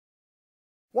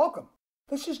Welcome.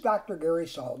 This is Dr. Gary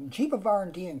Sultan, Chief of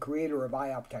R&D and creator of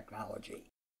IOP Technology.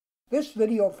 This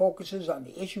video focuses on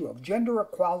the issue of gender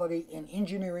equality in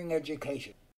engineering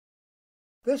education.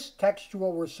 This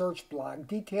textual research blog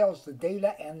details the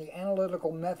data and the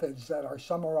analytical methods that are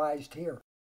summarized here.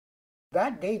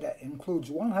 That data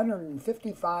includes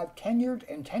 155 tenured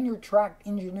and tenure-track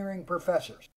engineering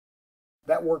professors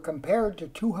that were compared to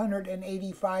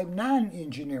 285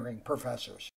 non-engineering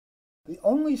professors. The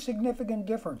only significant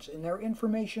difference in their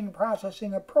information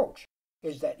processing approach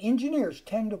is that engineers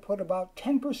tend to put about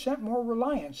 10% more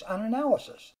reliance on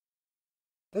analysis.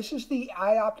 This is the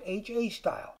IOPT HA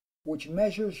style, which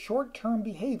measures short-term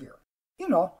behavior. You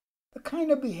know, the kind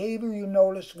of behavior you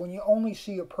notice when you only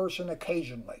see a person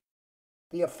occasionally.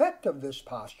 The effect of this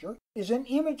posture is an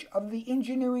image of the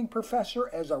engineering professor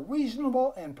as a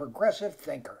reasonable and progressive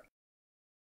thinker.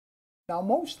 Now,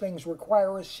 most things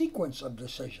require a sequence of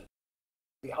decisions.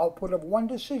 The output of one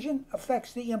decision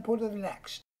affects the input of the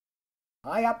next.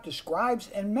 IOP describes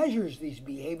and measures these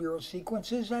behavioral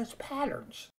sequences as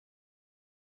patterns.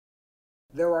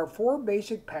 There are four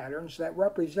basic patterns that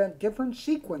represent different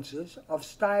sequences of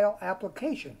style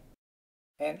application,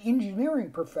 and engineering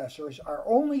professors are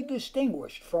only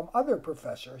distinguished from other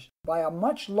professors by a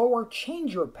much lower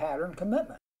changer pattern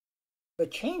commitment. The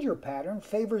changer pattern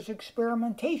favors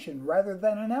experimentation rather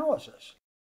than analysis.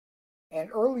 And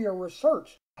earlier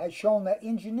research has shown that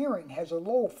engineering has a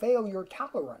low failure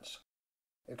tolerance.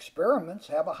 Experiments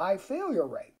have a high failure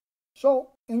rate,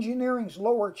 so engineering's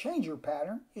lower changer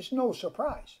pattern is no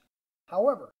surprise.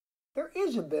 However, there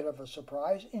is a bit of a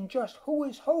surprise in just who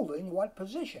is holding what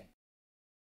position.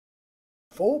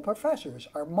 Full professors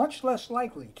are much less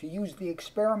likely to use the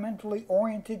experimentally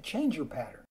oriented changer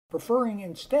pattern, preferring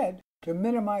instead to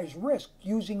minimize risk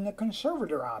using the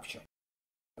conservator option.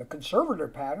 The conservator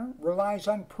pattern relies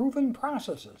on proven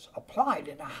processes applied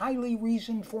in a highly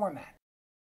reasoned format.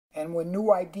 And when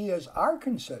new ideas are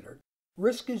considered,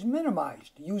 risk is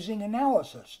minimized using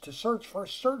analysis to search for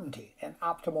certainty and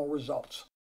optimal results.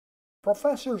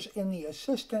 Professors in the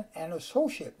assistant and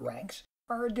associate ranks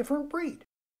are a different breed.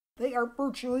 They are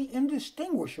virtually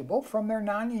indistinguishable from their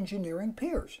non-engineering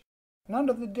peers. None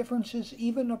of the differences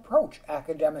even approach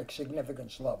academic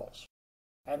significance levels.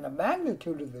 And the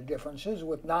magnitude of the differences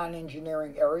with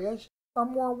non-engineering areas are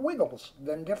more wiggles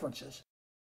than differences.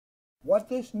 What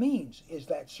this means is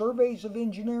that surveys of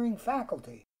engineering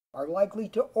faculty are likely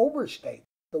to overstate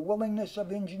the willingness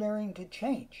of engineering to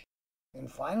change. In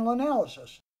final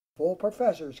analysis, full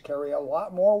professors carry a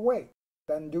lot more weight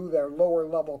than do their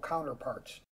lower-level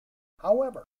counterparts.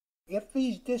 However, if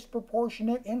these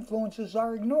disproportionate influences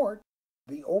are ignored,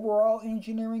 the overall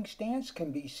engineering stance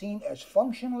can be seen as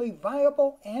functionally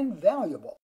viable and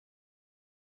valuable.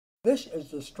 This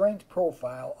is the strength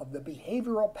profile of the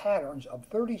behavioral patterns of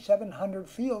 3,700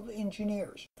 field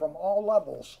engineers from all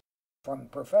levels, from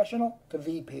professional to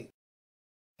VP.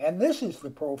 And this is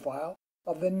the profile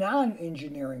of the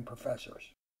non-engineering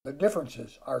professors. The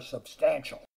differences are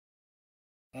substantial.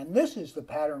 And this is the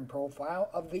pattern profile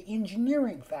of the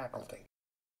engineering faculty.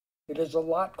 It is a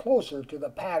lot closer to the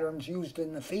patterns used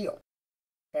in the field,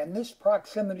 and this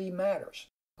proximity matters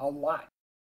a lot.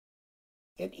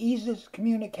 It eases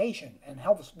communication and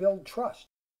helps build trust.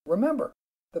 Remember,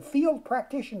 the field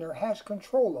practitioner has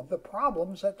control of the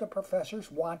problems that the professors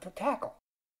want to tackle,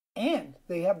 and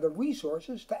they have the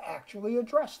resources to actually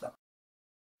address them.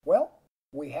 Well,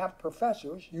 we have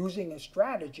professors using a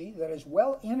strategy that is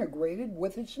well integrated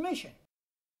with its mission,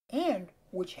 and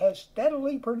which has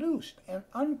steadily produced an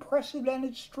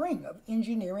unprecedented string of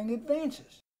engineering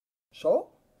advances. So,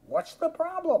 what's the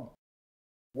problem?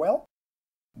 Well,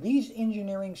 these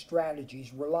engineering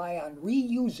strategies rely on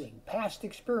reusing past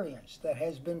experience that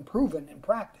has been proven in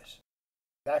practice.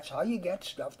 That's how you get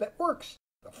stuff that works,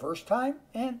 the first time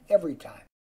and every time.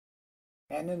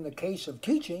 And in the case of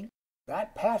teaching,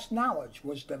 that past knowledge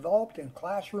was developed in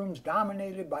classrooms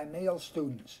dominated by male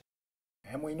students.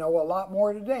 And we know a lot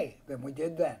more today than we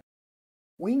did then.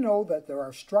 We know that there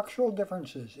are structural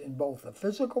differences in both the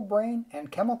physical brain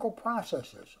and chemical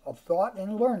processes of thought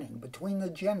and learning between the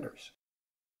genders.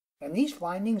 And these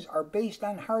findings are based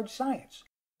on hard science,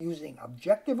 using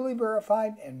objectively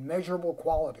verified and measurable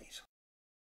qualities.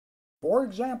 For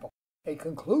example, a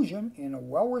conclusion in a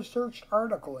well-researched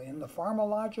article in the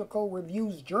Pharmacological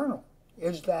Reviews journal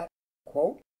is that,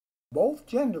 quote, both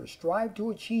genders strive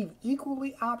to achieve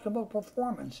equally optimal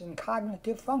performance in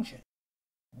cognitive function,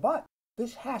 but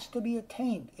this has to be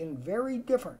attained in very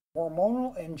different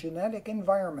hormonal and genetic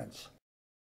environments.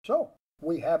 So,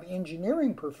 we have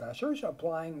engineering professors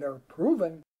applying their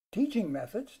proven teaching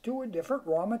methods to a different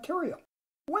raw material,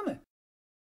 women.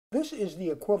 This is the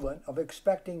equivalent of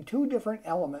expecting two different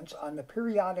elements on the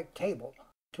periodic table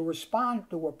to respond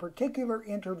to a particular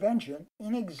intervention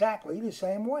in exactly the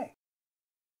same way.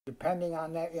 Depending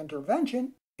on that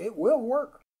intervention, it will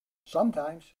work,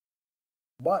 sometimes.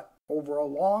 But over a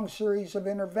long series of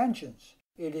interventions,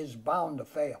 it is bound to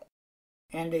fail.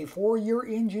 And a 4-year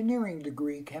engineering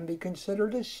degree can be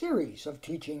considered a series of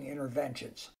teaching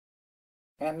interventions.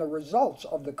 And the results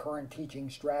of the current teaching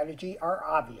strategy are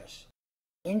obvious.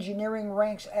 Engineering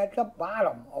ranks at the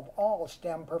bottom of all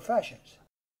STEM professions.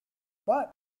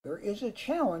 But there is a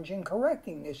challenge in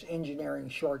correcting this engineering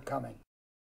shortcoming.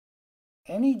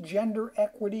 Any gender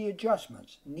equity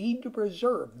adjustments need to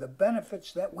preserve the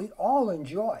benefits that we all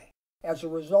enjoy as a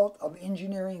result of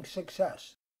engineering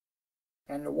success.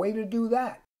 And the way to do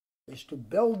that is to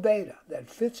build data that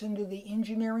fits into the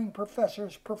engineering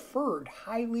professor's preferred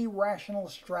highly rational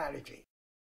strategy.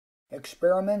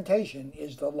 Experimentation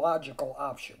is the logical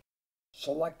option,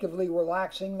 selectively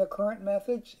relaxing the current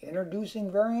methods,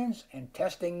 introducing variants, and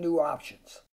testing new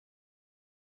options.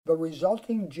 The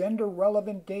resulting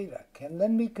gender-relevant data can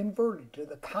then be converted to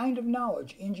the kind of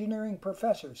knowledge engineering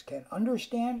professors can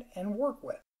understand and work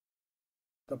with.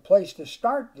 The place to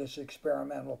start this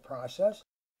experimental process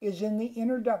is in the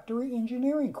introductory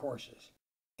engineering courses,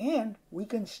 and we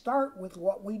can start with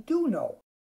what we do know.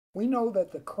 We know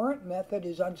that the current method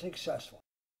is unsuccessful.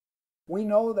 We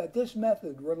know that this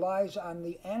method relies on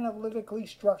the analytically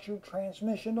structured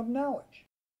transmission of knowledge.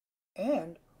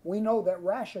 And we know that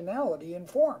rationality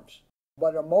informs,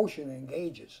 but emotion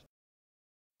engages.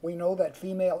 We know that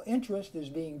female interest is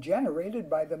being generated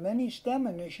by the many STEM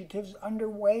initiatives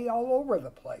underway all over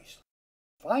the place.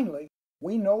 Finally,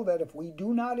 we know that if we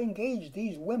do not engage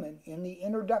these women in the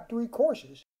introductory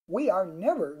courses, we are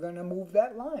never going to move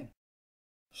that line.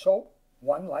 So,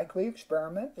 one likely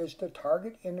experiment is to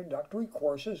target introductory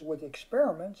courses with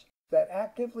experiments that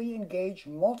actively engage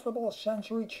multiple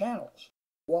sensory channels,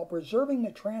 while preserving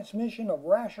the transmission of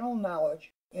rational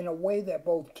knowledge in a way that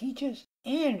both teaches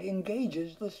and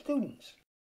engages the students.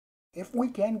 If we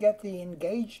can get the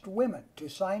engaged women to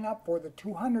sign up for the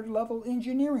 200-level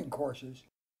engineering courses,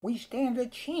 we stand a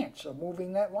chance of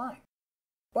moving that line.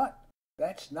 But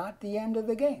that's not the end of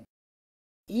the game.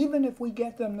 Even if we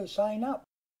get them to sign up,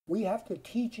 we have to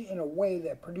teach in a way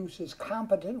that produces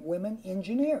competent women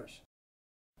engineers.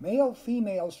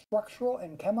 Male-female structural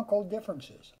and chemical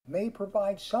differences may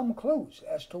provide some clues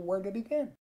as to where to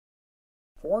begin.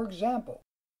 For example,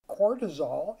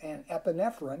 cortisol and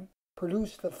epinephrine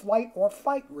produce the flight or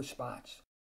fight response,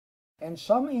 and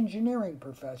some engineering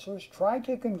professors try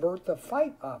to convert the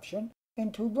fight option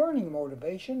into learning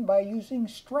motivation by using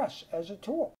stress as a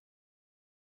tool.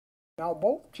 Now,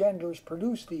 both genders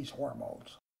produce these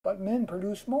hormones, but men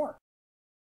produce more.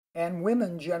 And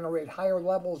women generate higher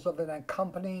levels of an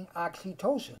accompanying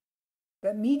oxytocin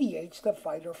that mediates the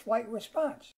fight or flight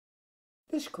response.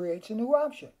 This creates a new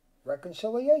option,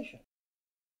 reconciliation.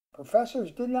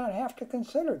 Professors did not have to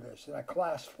consider this in a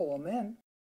class full of men.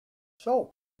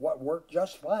 So, what worked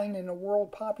just fine in a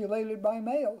world populated by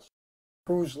males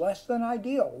proves less than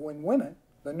ideal when women,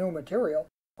 the new material,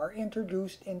 are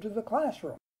introduced into the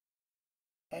classroom.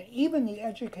 And even the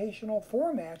educational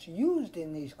formats used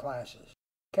in these classes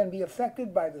can be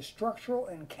affected by the structural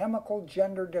and chemical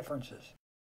gender differences.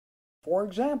 For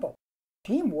example,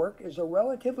 teamwork is a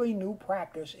relatively new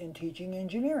practice in teaching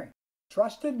engineering.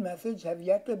 Trusted methods have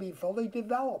yet to be fully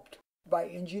developed by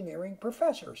engineering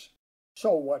professors.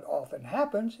 So what often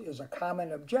happens is a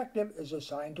common objective is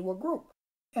assigned to a group,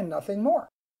 and nothing more.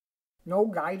 No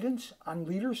guidance on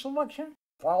leader selection,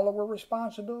 follower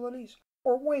responsibilities,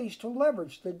 or ways to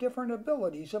leverage the different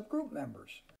abilities of group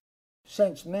members.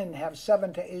 Since men have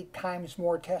 7 to 8 times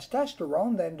more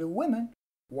testosterone than do women,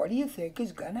 what do you think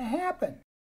is going to happen?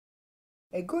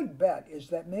 A good bet is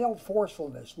that male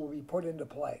forcefulness will be put into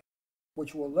play,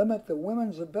 which will limit the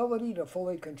women's ability to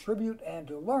fully contribute and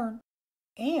to learn,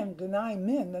 and deny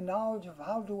men the knowledge of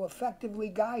how to effectively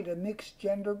guide a mixed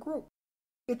gender group.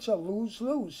 It's a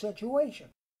lose-lose situation,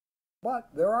 but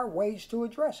there are ways to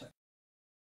address it.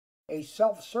 A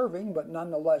self-serving but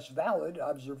nonetheless valid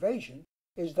observation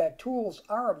is that tools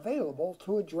are available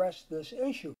to address this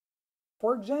issue.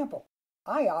 For example,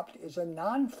 IOPT is a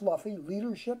non-fluffy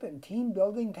leadership and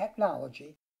team-building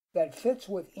technology that fits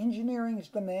with engineering's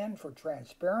demand for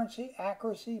transparency,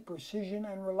 accuracy, precision,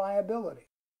 and reliability.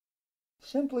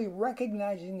 Simply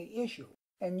recognizing the issue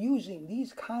and using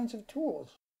these kinds of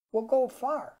tools will go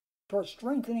far toward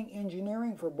strengthening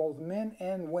engineering for both men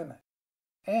and women.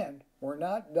 And we're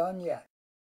not done yet.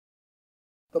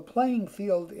 The playing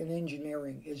field in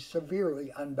engineering is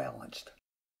severely unbalanced.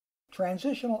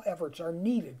 transitional efforts are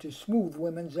needed to smooth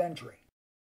women's entry.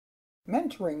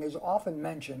 Mentoring is often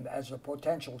mentioned as a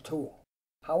potential tool.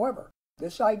 However,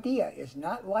 this idea is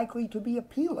not likely to be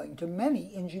appealing to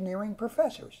many engineering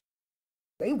professors.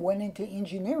 They went into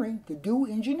engineering to do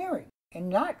engineering and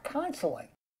not counseling.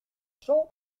 So,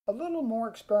 a little more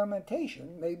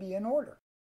experimentation may be in order.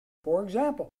 For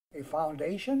example, a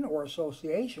foundation or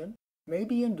association may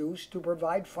be induced to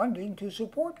provide funding to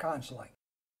support counseling.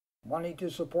 Money to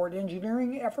support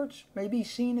engineering efforts may be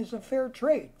seen as a fair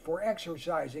trade for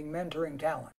exercising mentoring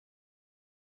talent.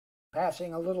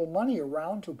 Passing a little money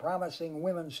around to promising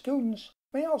women students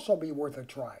may also be worth a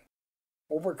try.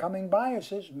 Overcoming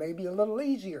biases may be a little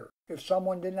easier if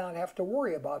someone did not have to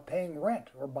worry about paying rent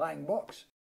or buying books.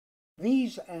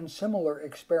 These and similar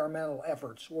experimental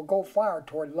efforts will go far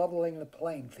toward leveling the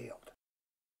playing field.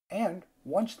 And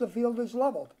once the field is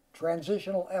leveled,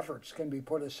 transitional efforts can be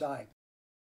put aside.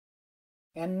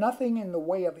 And nothing in the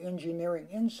way of engineering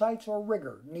insights or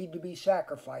rigor need to be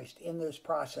sacrificed in this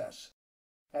process.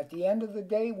 At the end of the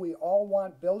day, we all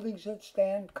want buildings that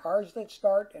stand, cars that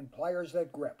start, and pliers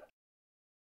that grip.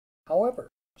 However,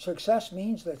 success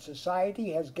means that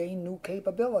society has gained new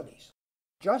capabilities,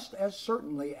 just as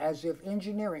certainly as if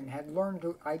engineering had learned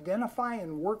to identify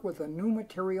and work with a new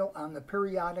material on the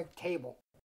periodic table.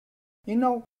 You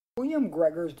know, William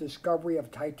Gregor's discovery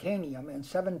of titanium in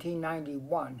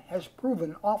 1791 has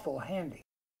proven awful handy.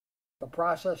 The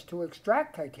process to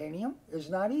extract titanium is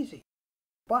not easy,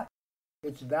 but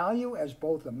its value as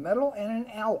both a metal and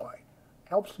an alloy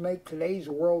helps make today's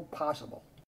world possible.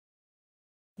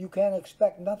 You can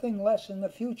expect nothing less in the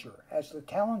future as the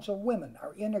talents of women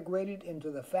are integrated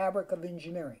into the fabric of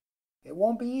engineering. It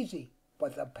won't be easy,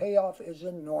 but the payoff is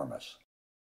enormous.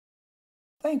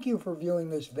 Thank you for viewing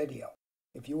this video.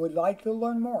 If you would like to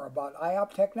learn more about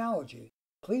IOP technology,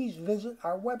 please visit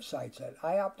our websites at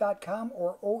iop.com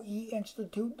or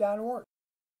oeinstitute.org.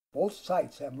 Both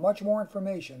sites have much more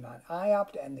information on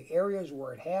IOP and the areas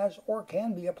where it has or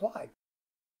can be applied.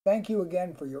 Thank you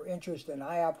again for your interest in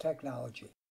IOP technology.